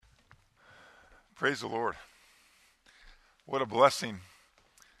Praise the Lord. What a blessing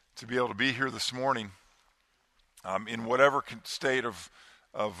to be able to be here this morning in whatever state of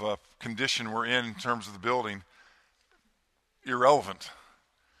condition we're in terms of the building, irrelevant,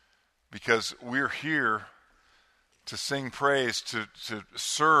 because we're here to sing praise, to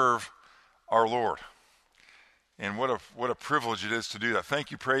serve our Lord. And what a privilege it is to do that. Thank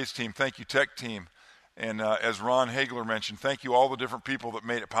you, praise team. Thank you, tech team. And as Ron Hagler mentioned, thank you all the different people that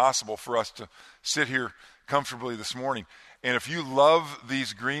made it possible for us to sit here comfortably this morning. And if you love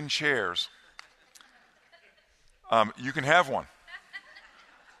these green chairs, you can have one.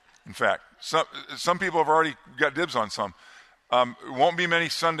 In fact, some people have already got dibs on some. It won't be many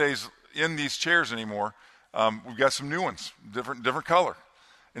Sundays in these chairs anymore. We've got some new ones, different color.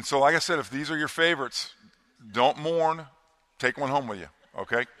 And so, like I said, if these are your favorites, don't mourn. Take one home with you,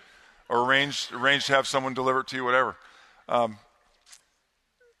 okay? Or arrange to have someone deliver it to you, whatever.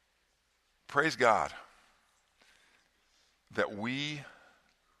 Praise God that we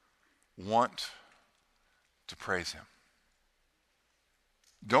want to praise Him.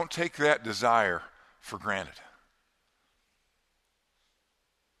 Don't take that desire for granted.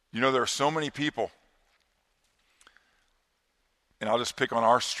 You know, there are so many people, and I'll just pick on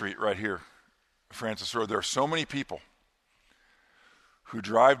our street right here, Francis Road. There are so many people who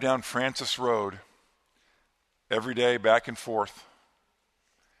drive down Francis Road every day back and forth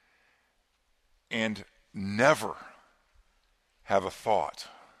and never have a thought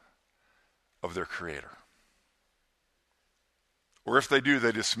of their Creator. Or if they do,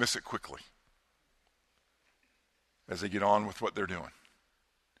 they dismiss it quickly as they get on with what they're doing.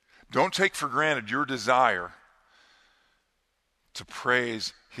 Don't take for granted your desire to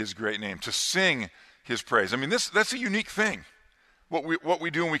praise His great name, to sing His praise. I mean, that's a unique thing. What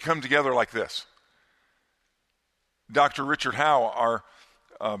we do when we come together like this. Dr. Richard Howe, our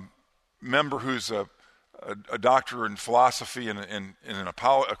member who's a doctor in philosophy and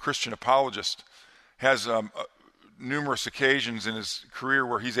a Christian apologist, has numerous occasions in his career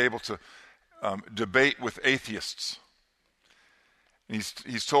where he's able to debate with atheists. And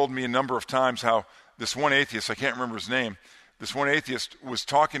he's told me a number of times how this one atheist, I can't remember his name, this one atheist was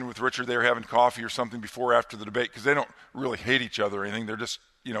talking with Richard. They were having coffee or something before or after the debate, because they don't really hate each other or anything. They're just,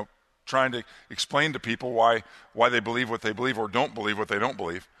 trying to explain to people why they believe what they believe or don't believe what they don't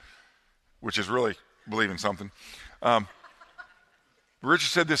believe, which is really believing something. Richard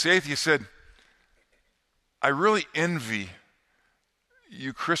said, this atheist said, I really envy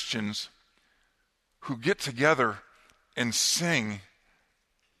you Christians who get together and sing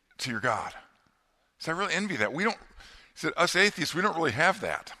to your God. He said, I really envy that. He said, us atheists, we don't really have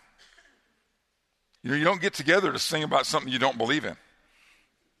that. You don't get together to sing about something you don't believe in,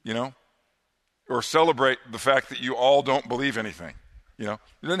 or celebrate the fact that you all don't believe anything, It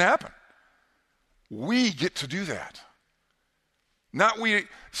doesn't happen. We get to do that. Not we.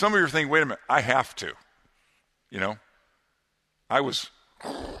 Some of you are thinking, wait a minute, I have to, I was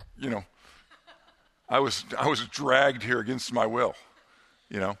dragged here against my will,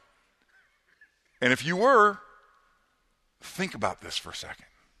 And if you were, think about this for a second.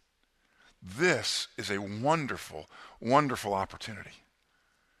 This is a wonderful, wonderful opportunity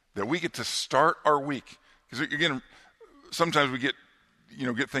that we get to start our week. Because again, sometimes we get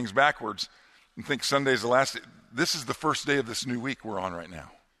things backwards and think Sunday's the last day. This is the first day of this new week we're on right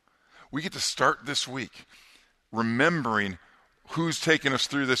now. We get to start this week remembering who's taken us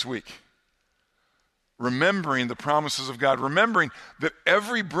through this week. Remembering the promises of God. Remembering that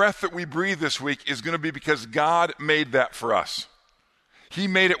every breath that we breathe this week is going to be because God made that for us. He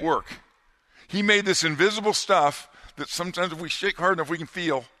made it work. He made this invisible stuff that sometimes if we shake hard enough we can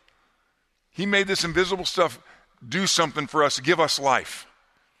feel. He made this invisible stuff do something for us, give us life.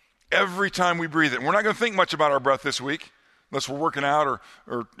 Every time we breathe it. And we're not going to think much about our breath this week, unless we're working out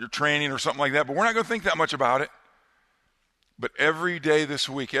or training or something like that, but we're not going to think that much about it. But every day this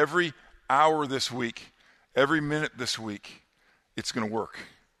week, every hour this week, every minute this week, it's going to work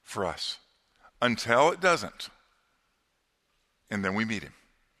for us until it doesn't. And then we meet Him.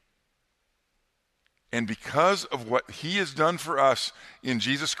 And because of what He has done for us in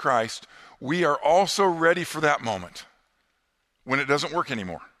Jesus Christ, we are also ready for that moment when it doesn't work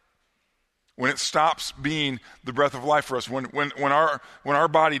anymore. When it stops being the breath of life for us, when our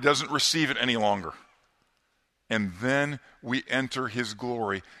body doesn't receive it any longer. And then we enter His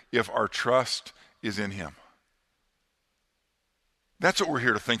glory if our trust is in Him. That's what we're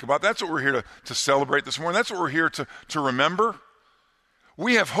here to think about. That's what we're here to celebrate this morning. That's what we're here to remember.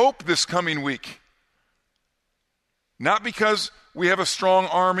 We have hope this coming week. Not because we have a strong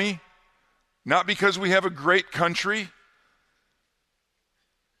army, not because we have a great country,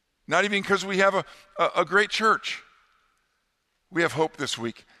 Not even because we have a great church. We have hope this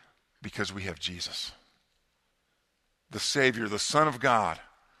week because we have Jesus, the Savior, the Son of God,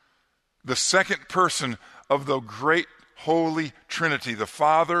 the second person of the great Holy Trinity, the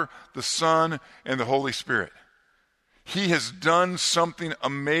Father, the Son, and the Holy Spirit. He has done something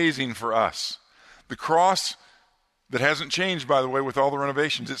amazing for us. The cross that hasn't changed, by the way, with all the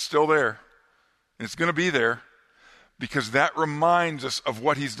renovations, it's still there. And it's going to be there because that reminds us of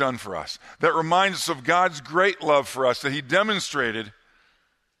what he's done for us. That reminds us of God's great love for us that he demonstrated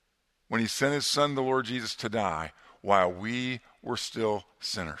when he sent his Son, the Lord Jesus, to die while we were still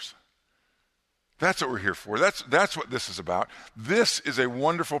sinners. That's what we're here for. That's what this is about. This is a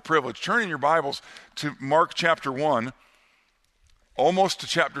wonderful privilege. Turn in your Bibles to Mark chapter 1, almost to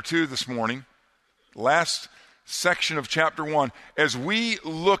chapter 2 this morning, last section of chapter 1, as we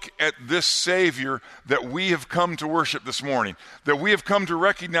look at this Savior that we have come to worship this morning, that we have come to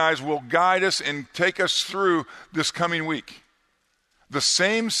recognize will guide us and take us through this coming week. The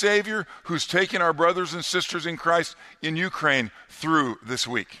same Savior who's taken our brothers and sisters in Christ in Ukraine through this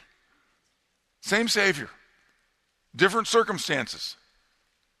week. Same Savior, different circumstances.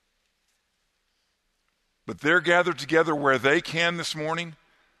 But they're gathered together where they can this morning.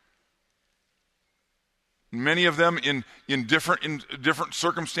 Many of them in different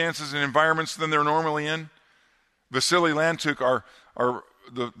circumstances and environments than they're normally in. Vasily Lantuk,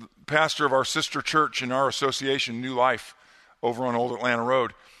 the pastor of our sister church in our association, New Life, over on Old Atlanta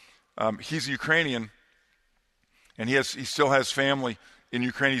Road, he's a Ukrainian, and he still has family in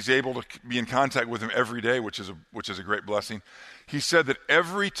Ukraine. He's able to be in contact with them every day, which is a great blessing. He said that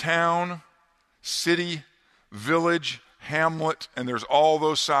every town, city, village, hamlet, and there's all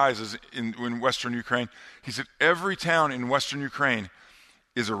those sizes in Western Ukraine. He said every town in Western Ukraine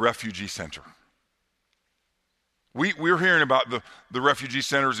is a refugee center. We're hearing about the refugee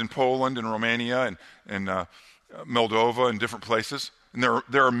centers in Poland and Romania and Moldova and different places. And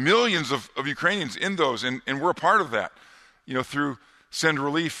there are millions of Ukrainians in those, and we're a part of that, through Send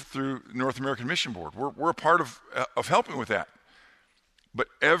Relief, through North American Mission Board. We're a part of helping with that. But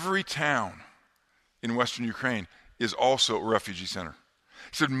every town in Western Ukraine is also a refugee center.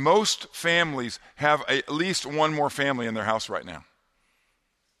 He said most families have at least one more family in their house right now.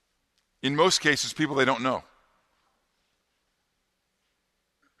 In most cases, people they don't know.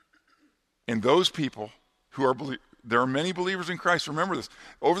 And those people there are many believers in Christ. Remember this.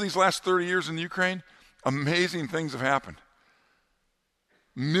 Over these last 30 years in Ukraine, amazing things have happened.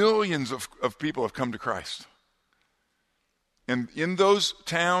 Millions of people have come to Christ. And in those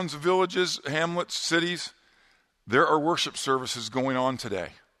towns, villages, hamlets, cities, there are worship services going on today.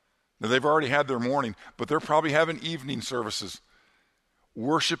 Now, they've already had their morning, but they're probably having evening services,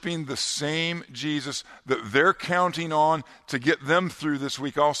 worshiping the same Jesus that they're counting on to get them through this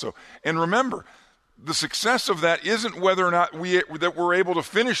week also. And remember, the success of that isn't whether or not we're able to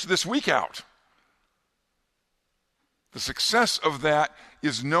finish this week out. The success of that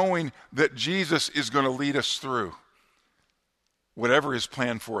is knowing that Jesus is going to lead us through whatever his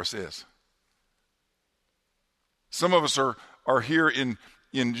plan for us is. Some of us are here in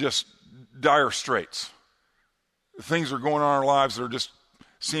just dire straits. Things are going on in our lives that are just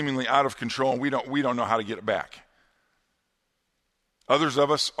seemingly out of control, and we don't know how to get it back. Others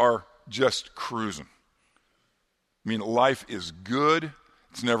of us are just cruising. I mean, life is good.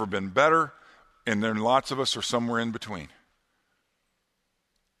 It's never been better. And then lots of us are somewhere in between.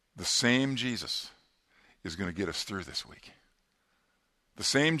 The same Jesus is going to get us through this week. The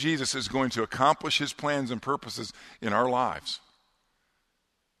same Jesus is going to accomplish his plans and purposes in our lives.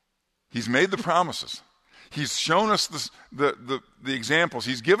 He's made the promises. He's shown us the examples.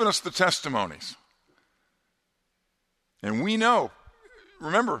 He's given us the testimonies. And we know,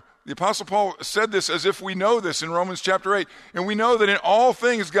 remember, the Apostle Paul said this as if we know this in Romans chapter 8. And we know that in all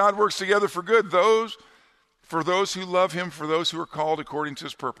things God works together for good, for those who love him, for those who are called according to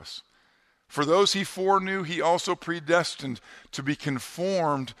his purpose. For those he foreknew, he also predestined to be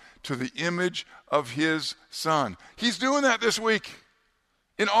conformed to the image of his Son. He's doing that this week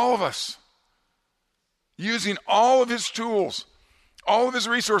in all of us, using all of his tools, all of his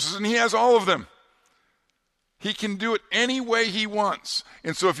resources, and he has all of them. He can do it any way he wants.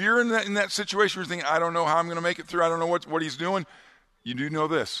 And so if you're in that situation where you're thinking, I don't know how I'm going to make it through, I don't know what he's doing, you do know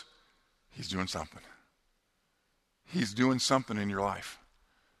this. He's doing something. He's doing something in your life.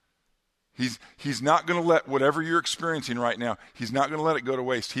 He's not going to let whatever you're experiencing right now, he's not going to let it go to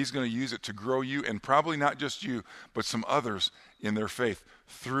waste. He's going to use it to grow you, and probably not just you, but some others in their faith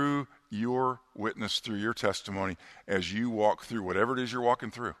through your witness, through your testimony, as you walk through whatever it is you're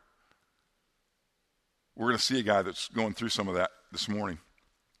walking through. We're going to see a guy that's going through some of that this morning.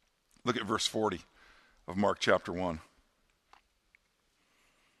 Look at verse 40 of Mark chapter 1.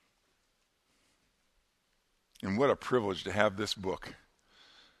 And what a privilege to have this book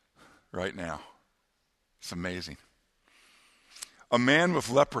right now. It's amazing. A man with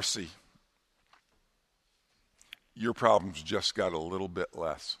leprosy. Your problems just got a little bit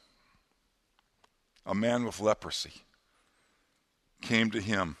less. A man with leprosy came to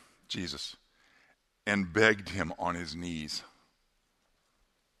him, Jesus, and begged him on his knees.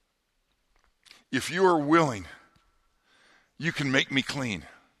 If you are willing, you can make me clean.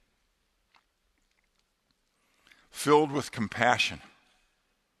 Filled with compassion,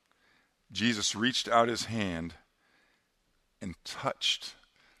 Jesus reached out his hand and touched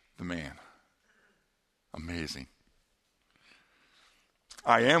the man. Amazing.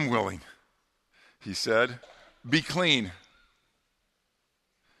 I am willing, he said. Be clean.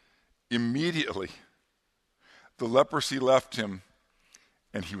 Immediately, the leprosy left him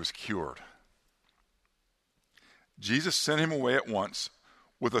and he was cured. Jesus sent him away at once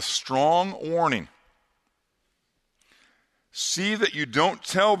with a strong warning. See that you don't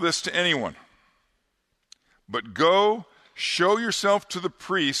tell this to anyone, but go show yourself to the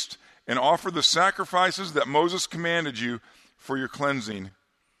priest and offer the sacrifices that Moses commanded you for your cleansing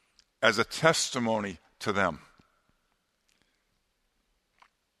as a testimony to them.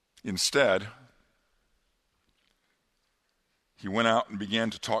 Instead, he went out and began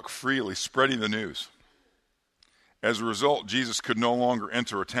to talk freely, spreading the news. As a result, Jesus could no longer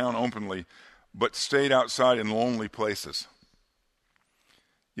enter a town openly, but stayed outside in lonely places.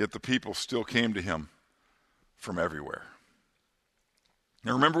 Yet the people still came to him from everywhere.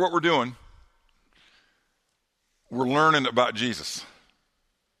 Now remember what we're doing. We're learning about Jesus.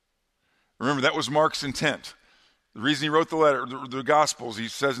 Remember, that was Mark's intent. The reason he wrote the letter, the Gospels, he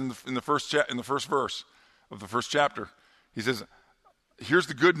says in the first verse of the first chapter, he says, here's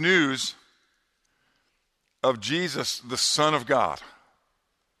the good news of Jesus, the Son of God.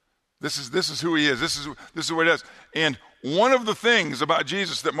 This is who he is. This is what he does. And one of the things about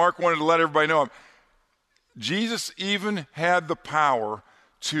Jesus that Mark wanted to let everybody know of, Jesus even had the power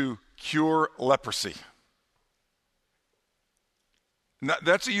to cure leprosy.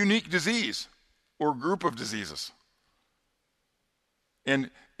 That's a unique disease or group of diseases. And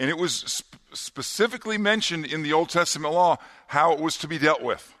it was specifically mentioned in the Old Testament law how it was to be dealt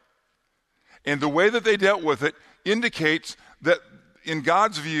with. And the way that they dealt with it indicates that in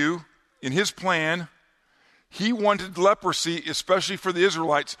God's view, in his plan, he wanted leprosy, especially for the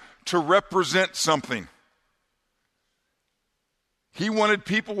Israelites, to represent something. He wanted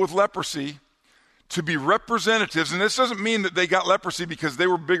people with leprosy to be representatives, and this doesn't mean that they got leprosy because they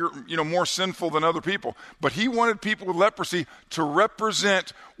were bigger, more sinful than other people, but he wanted people with leprosy to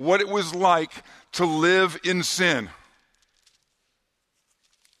represent what it was like to live in sin.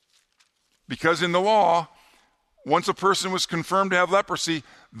 Because in the law, once a person was confirmed to have leprosy,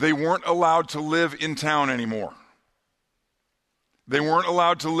 they weren't allowed to live in town anymore. They weren't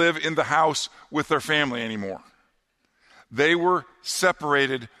allowed to live in the house with their family anymore. They were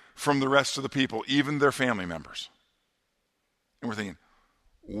separated from the rest of the people, even their family members. And we're thinking,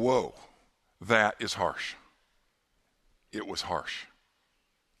 whoa, that is harsh. It was harsh.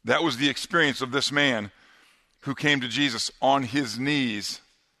 That was the experience of this man who came to Jesus on his knees,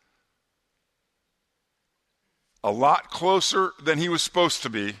 a lot closer than he was supposed to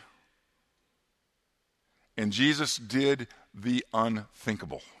be. And Jesus did the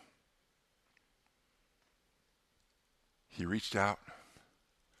unthinkable. He reached out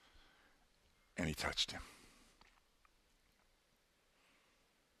and he touched him.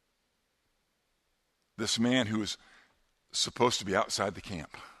 This man who was supposed to be outside the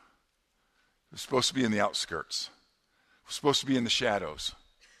camp, was supposed to be in the outskirts, was supposed to be in the shadows,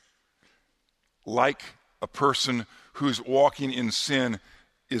 like a person who's walking in sin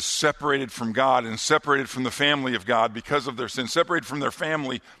is separated from God and separated from the family of God because of their sin, separated from their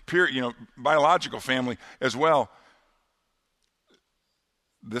family, biological family as well.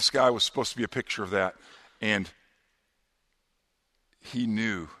 This guy was supposed to be a picture of that. And he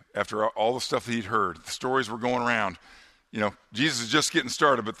knew, after all the stuff that he'd heard, the stories were going around. Jesus is just getting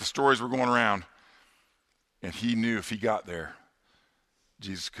started, but the stories were going around. And he knew if he got there,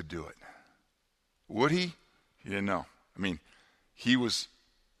 Jesus could do it. Would he? He didn't know. He was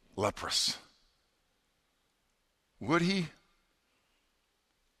leprous. Would he?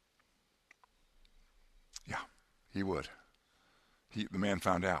 Yeah, he would. The man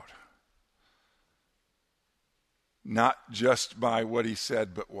found out. Not just by what he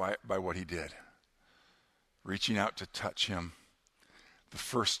said, but by what he did. Reaching out to touch him. The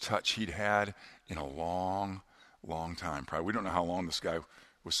first touch he'd had in a long, long time. Probably, we don't know how long this guy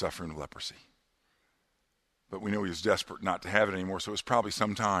was suffering with leprosy. But we know he was desperate not to have it anymore, so it was probably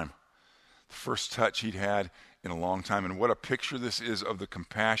some time. The first touch he'd had in a long time. And what a picture this is of the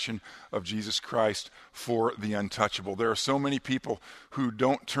compassion of Jesus Christ for the untouchable. There are so many people who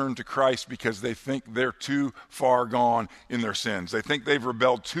don't turn to Christ because they think they're too far gone in their sins. They think they've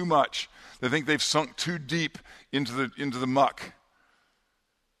rebelled too much. They think they've sunk too deep into the muck.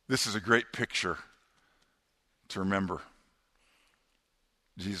 This is a great picture to remember.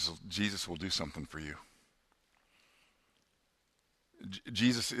 Jesus will do something for you.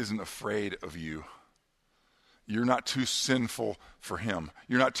 Jesus isn't afraid of you. You're not too sinful for him.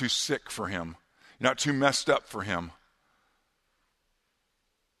 You're not too sick for him. You're not too messed up for him.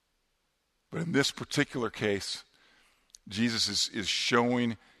 But in this particular case, Jesus is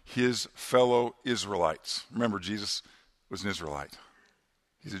showing his fellow Israelites. Remember, Jesus was an Israelite.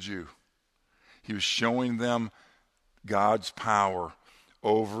 He's a Jew. He was showing them God's power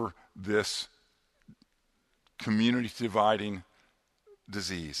over this community-dividing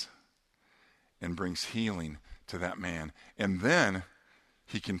disease and brings healing to that man. And then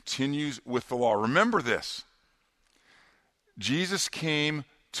he continues with the law. Remember this. Jesus came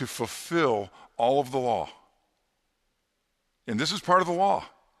to fulfill all of the law. And this is part of the law.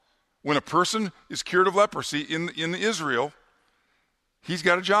 When a person is cured of leprosy in Israel, he's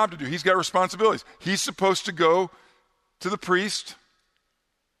got a job to do. He's got responsibilities. He's supposed to go to the priest.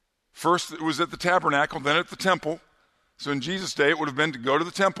 First it was at the tabernacle, then at the temple. So in Jesus' day, it would have been to go to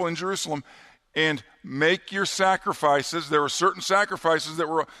the temple in Jerusalem and make your sacrifices. There were certain sacrifices that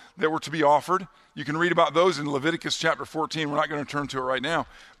were to be offered. You can read about those in Leviticus chapter 14. We're not going to turn to it right now.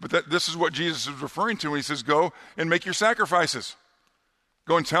 But this is what Jesus is referring to when he says, go and make your sacrifices.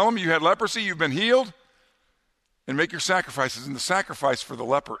 Go and tell them you had leprosy, you've been healed, and make your sacrifices. And the sacrifice for the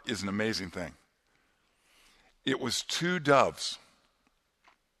leper is an amazing thing. It was 2 doves.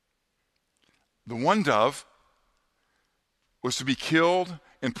 The one dove was to be killed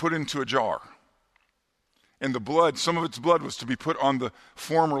and put into a jar. And the blood, some of its blood was to be put on the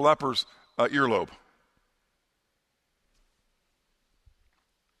former leper's earlobe.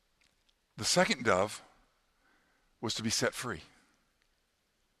 The second dove was to be set free.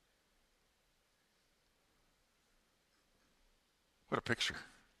 What a picture.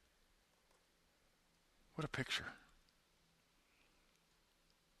 What a picture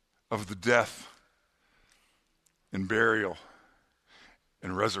of the death and burial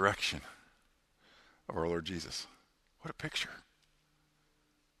and resurrection of our Lord Jesus. What a picture.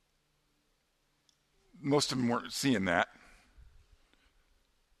 Most of them weren't seeing that.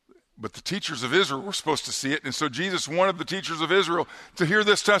 But the teachers of Israel were supposed to see it, and so Jesus wanted the teachers of Israel to hear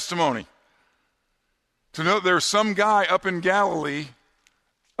this testimony. To know there's some guy up in Galilee,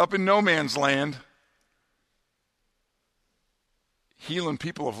 up in no man's land, healing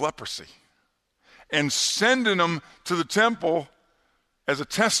people of leprosy and sending them to the temple as a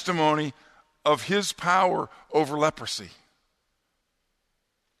testimony of his power over leprosy.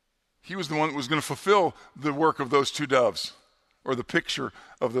 He was the one that was going to fulfill the work of those 2 doves, or the picture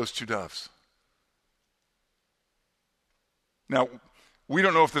of those 2 doves. Now, we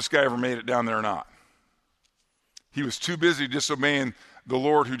don't know if this guy ever made it down there or not. He was too busy disobeying the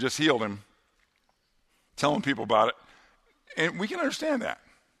Lord who just healed him, telling people about it. And we can understand that.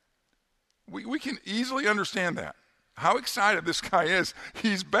 We can easily understand that. How excited this guy is.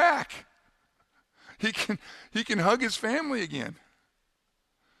 He's back. He can hug his family again.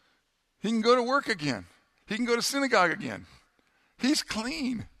 He can go to work again. He can go to synagogue again. He's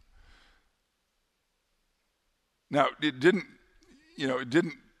clean. Now, it didn't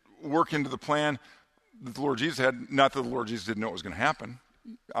work into the plan that the Lord Jesus had. Not that the Lord Jesus didn't know what was going to happen.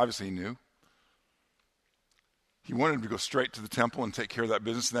 Obviously he knew. He wanted him to go straight to the temple and take care of that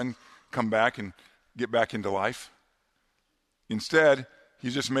business, then come back and get back into life. Instead, he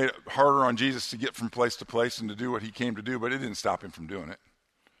just made it harder on Jesus to get from place to place and to do what he came to do, but it didn't stop him from doing it.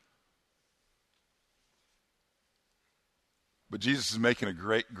 But Jesus is making a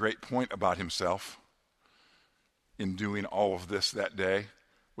great, great point about himself in doing all of this that day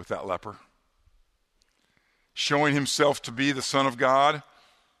with that leper. Showing himself to be the Son of God,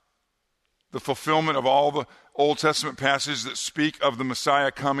 the fulfillment of all the Old Testament passages that speak of the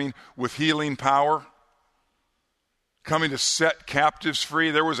Messiah coming with healing power, coming to set captives free.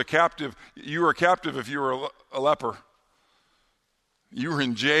 There was a captive. You were a captive if you were a leper. You were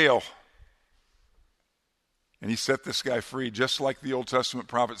in jail. And he set this guy free, just like the Old Testament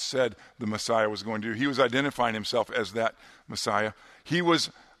prophets said the Messiah was going to do. He was identifying himself as that Messiah. He was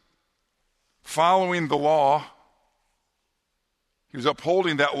following the law. He was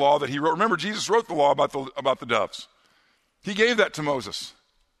upholding that law that he wrote. Remember, Jesus wrote the law about the doves. He gave that to Moses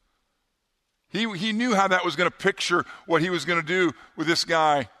He knew how that was going to picture what he was going to do with this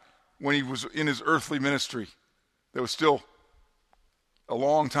guy when he was in his earthly ministry. That was still a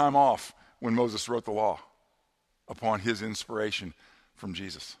long time off when Moses wrote the law upon his inspiration from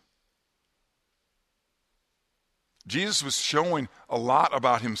Jesus. Jesus was showing a lot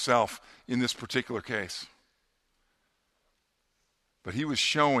about himself in this particular case. But he was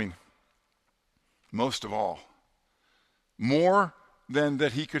showing, most of all, more than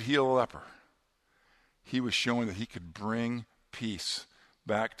that he could heal a leper. He was showing that he could bring peace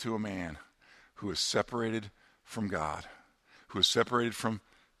back to a man who is separated from God, who is separated from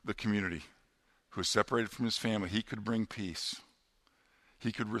the community, who is separated from his family. He could bring peace.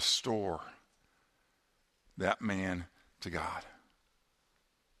 He could restore that man to God.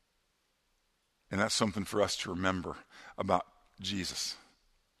 And that's something for us to remember about Jesus.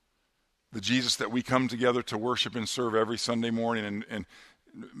 The Jesus that we come together to worship and serve every Sunday morning, and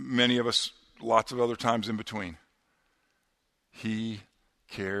many of us lots of other times in between. He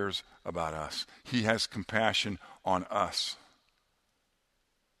cares about us. He has compassion on us.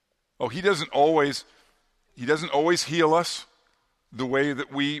 Oh, he doesn't always heal us the way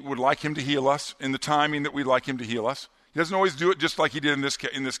that we would like him to heal us, in the timing that we'd like him to heal us. He doesn't always do it just like he did in this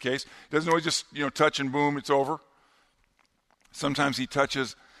case. He doesn't always just, touch and boom, it's over. Sometimes he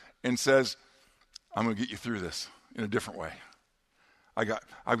touches and says, I'm going to get you through this in a different way. I've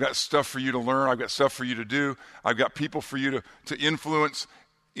got stuff for you to learn. I've got stuff for you to do. I've got people for you to influence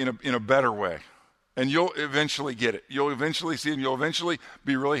in a better way. And you'll eventually get it. You'll eventually see it, and you'll eventually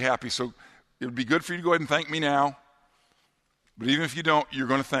be really happy. So it would be good for you to go ahead and thank me now. But even if you don't, you're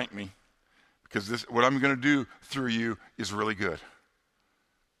going to thank me, because what I'm going to do through you is really good.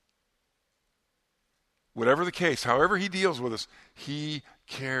 Whatever the case, however he deals with us, he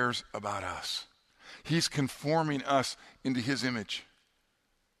cares about us. He's conforming us into his image.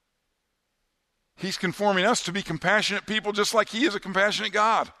 He's conforming us to be compassionate people just like he is a compassionate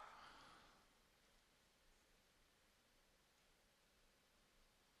God.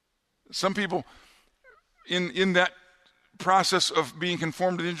 Some people, in that process of being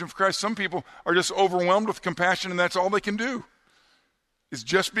conformed to the image of Christ, some people are just overwhelmed with compassion, and that's all they can do, is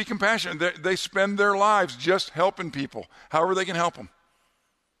just be compassionate. They spend their lives just helping people, however they can help them.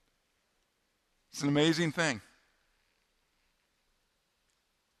 It's an amazing thing.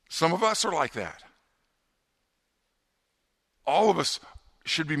 Some of us are like that. All of us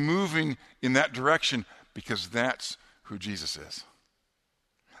should be moving in that direction, because that's who Jesus is.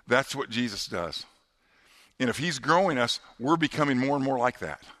 That's what Jesus does. And if he's growing us, we're becoming more and more like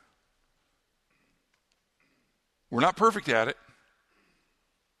that. We're not perfect at it.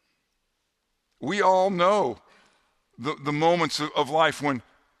 We all know the moments of life when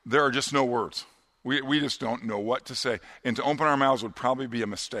there are just no words. We just don't know what to say. And to open our mouths would probably be a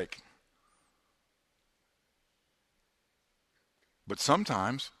mistake. But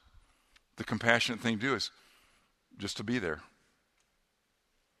sometimes the compassionate thing to do is just to be there.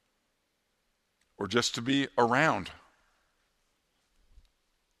 Or just to be around.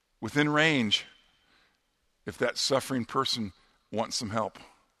 Within range, if that suffering person wants some help,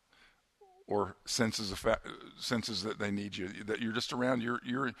 or senses that they need you, that you're just around,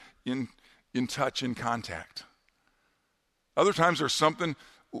 you're in touch, in contact. Other times there's something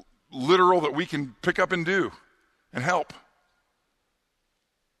literal that we can pick up and do and help.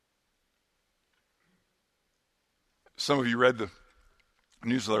 Some of you read the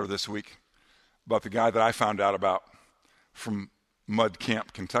newsletter this week about the guy that I found out about from Mud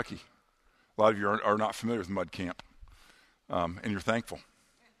Camp, Kentucky. A lot of you are not familiar with Mud Camp, and you're thankful.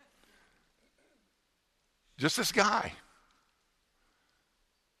 Just this guy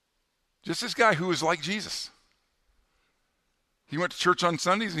who was like Jesus. He went to church on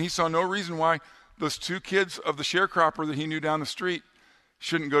Sundays, and he saw no reason why those two kids of the sharecropper that he knew down the street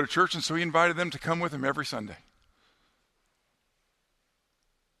shouldn't go to church, and so he invited them to come with him every Sunday.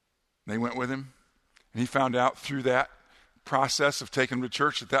 They went with him, and he found out through that process of taking him to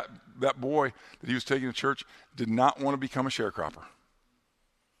church that boy that he was taking to church did not want to become a sharecropper.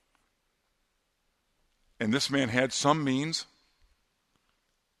 And this man had some means,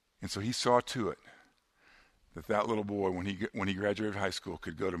 and so he saw to it that little boy, when he graduated high school,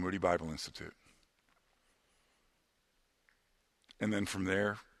 could go to Moody Bible Institute. And then from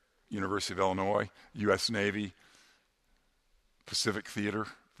there, University of Illinois, U.S. Navy, Pacific Theater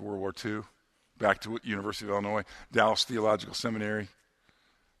for World War II, back to University of Illinois, Dallas Theological Seminary,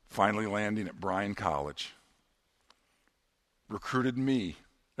 finally landing at Bryan College. Recruited me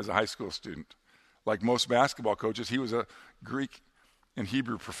as a high school student. Like most basketball coaches, he was a Greek and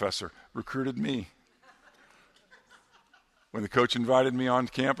Hebrew professor, recruited me. When the coach invited me on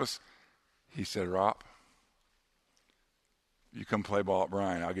campus, He said, Rob, you come play ball at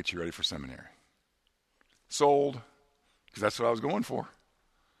Bryan, I'll get you ready for seminary. Sold, because that's what I was going for.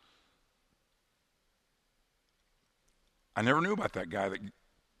 I never knew about that guy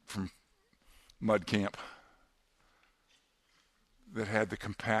from Mud Camp that had the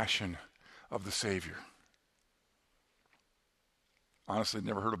compassion of the Savior. Honestly, I'd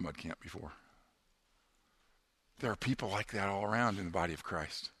never heard of Mud Camp before. There are people like that all around in the body of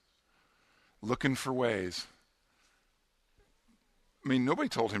Christ, looking for ways. I mean, nobody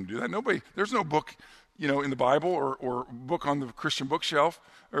told him to do that. There's no book, in the Bible or book on the Christian bookshelf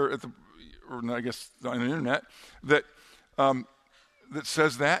or I guess on the internet that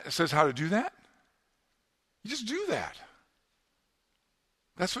says that. It says how to do that. You just do that.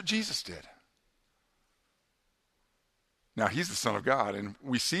 That's what Jesus did. Now, he's the Son of God, and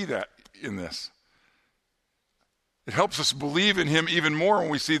we see that in this. It helps us believe in him even more when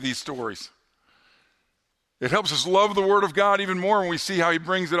we see these stories. It helps us love the Word of God even more when we see how he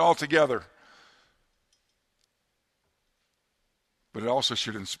brings it all together. But it also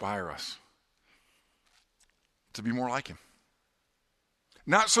should inspire us to be more like him.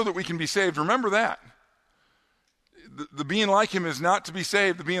 Not so that we can be saved. Remember that. The being like him is not to be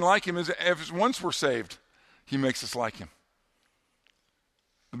saved. The being like him is if once we're saved, he makes us like him.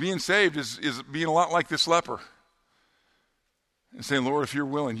 The being saved is being a lot like this leper. And saying, Lord, if you're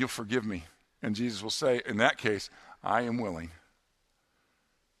willing, you'll forgive me. And Jesus will say, in that case, I am willing.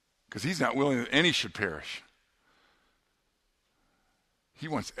 Because he's not willing that any should perish. He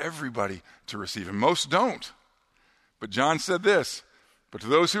wants everybody to receive him. Most don't. But John said this, but to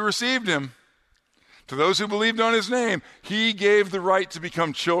those who received him, to those who believed on his name, he gave the right to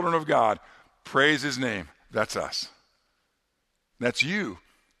become children of God. Praise his name. That's us. That's you.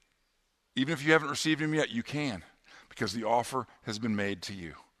 Even if you haven't received him yet, you can. Because the offer has been made to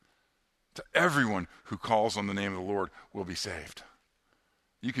you. To everyone who calls on the name of the Lord will be saved.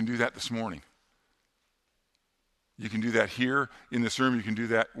 You can do that this morning. You can do that here in this room. You can do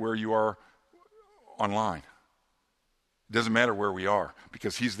that where you are online. It doesn't matter where we are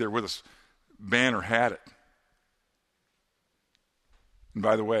because he's there with us. Banner had it. And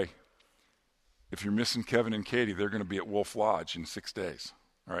by the way, if you're missing Kevin and Katie, they're going to be at Wolf Lodge in 6 days.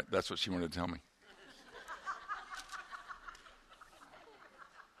 All right, that's what she wanted to tell me.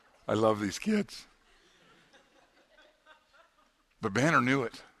 I love these kids. But Banner knew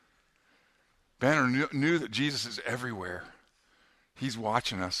it. Banner knew that Jesus is everywhere. He's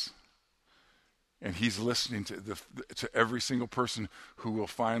watching us. And he's listening to every single person who will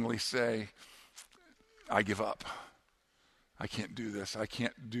finally say, I give up. I can't do this. I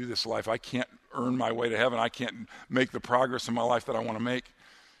can't do this life. I can't earn my way to heaven. I can't make the progress in my life that I want to make.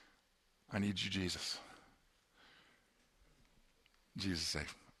 I need you, Jesus. Jesus said,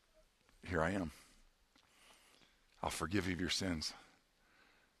 here I am. I'll forgive you of your sins.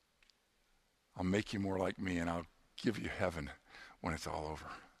 I'll make you more like me, and I'll give you heaven when it's all over.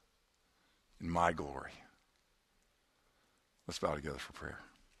 In my glory. Let's bow together for prayer.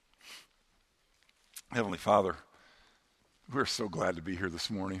 Heavenly Father, we're so glad to be here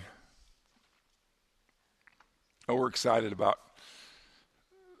this morning. Oh, we're excited about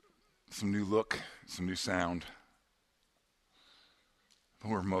some new look, some new sound. But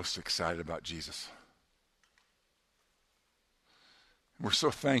we're most excited about Jesus. We're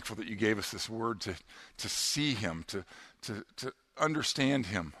so thankful that you gave us this word to see him, to understand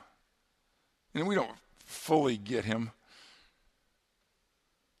him. And we don't fully get him.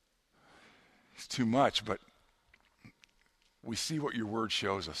 It's too much, but we see what your word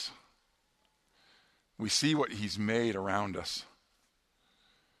shows us. We see what he's made around us.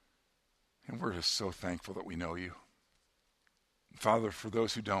 And we're just so thankful that we know you. Father, for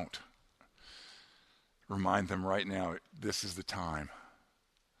those who don't, remind them right now, this is the time.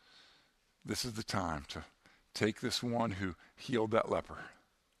 This is the time to take this one who healed that leper.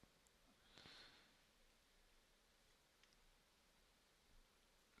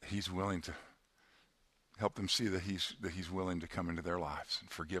 He's willing to help them see that he's willing to come into their lives and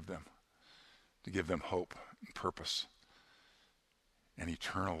forgive them, to give them hope and purpose and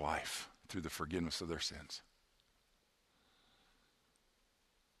eternal life through the forgiveness of their sins.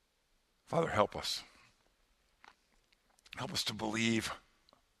 Father, help us. Help us to believe.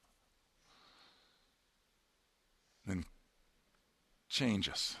 Then change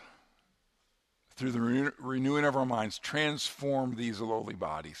us. Through the renewing of our minds, transform these lowly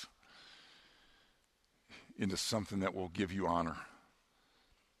bodies into something that will give you honor.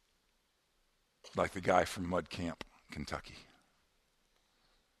 Like the guy from Mud Camp, Kentucky.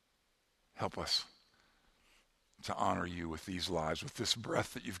 Help us to honor you with these lives, with this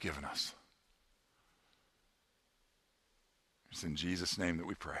breath that you've given us. It's in Jesus' name that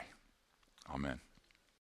we pray. Amen.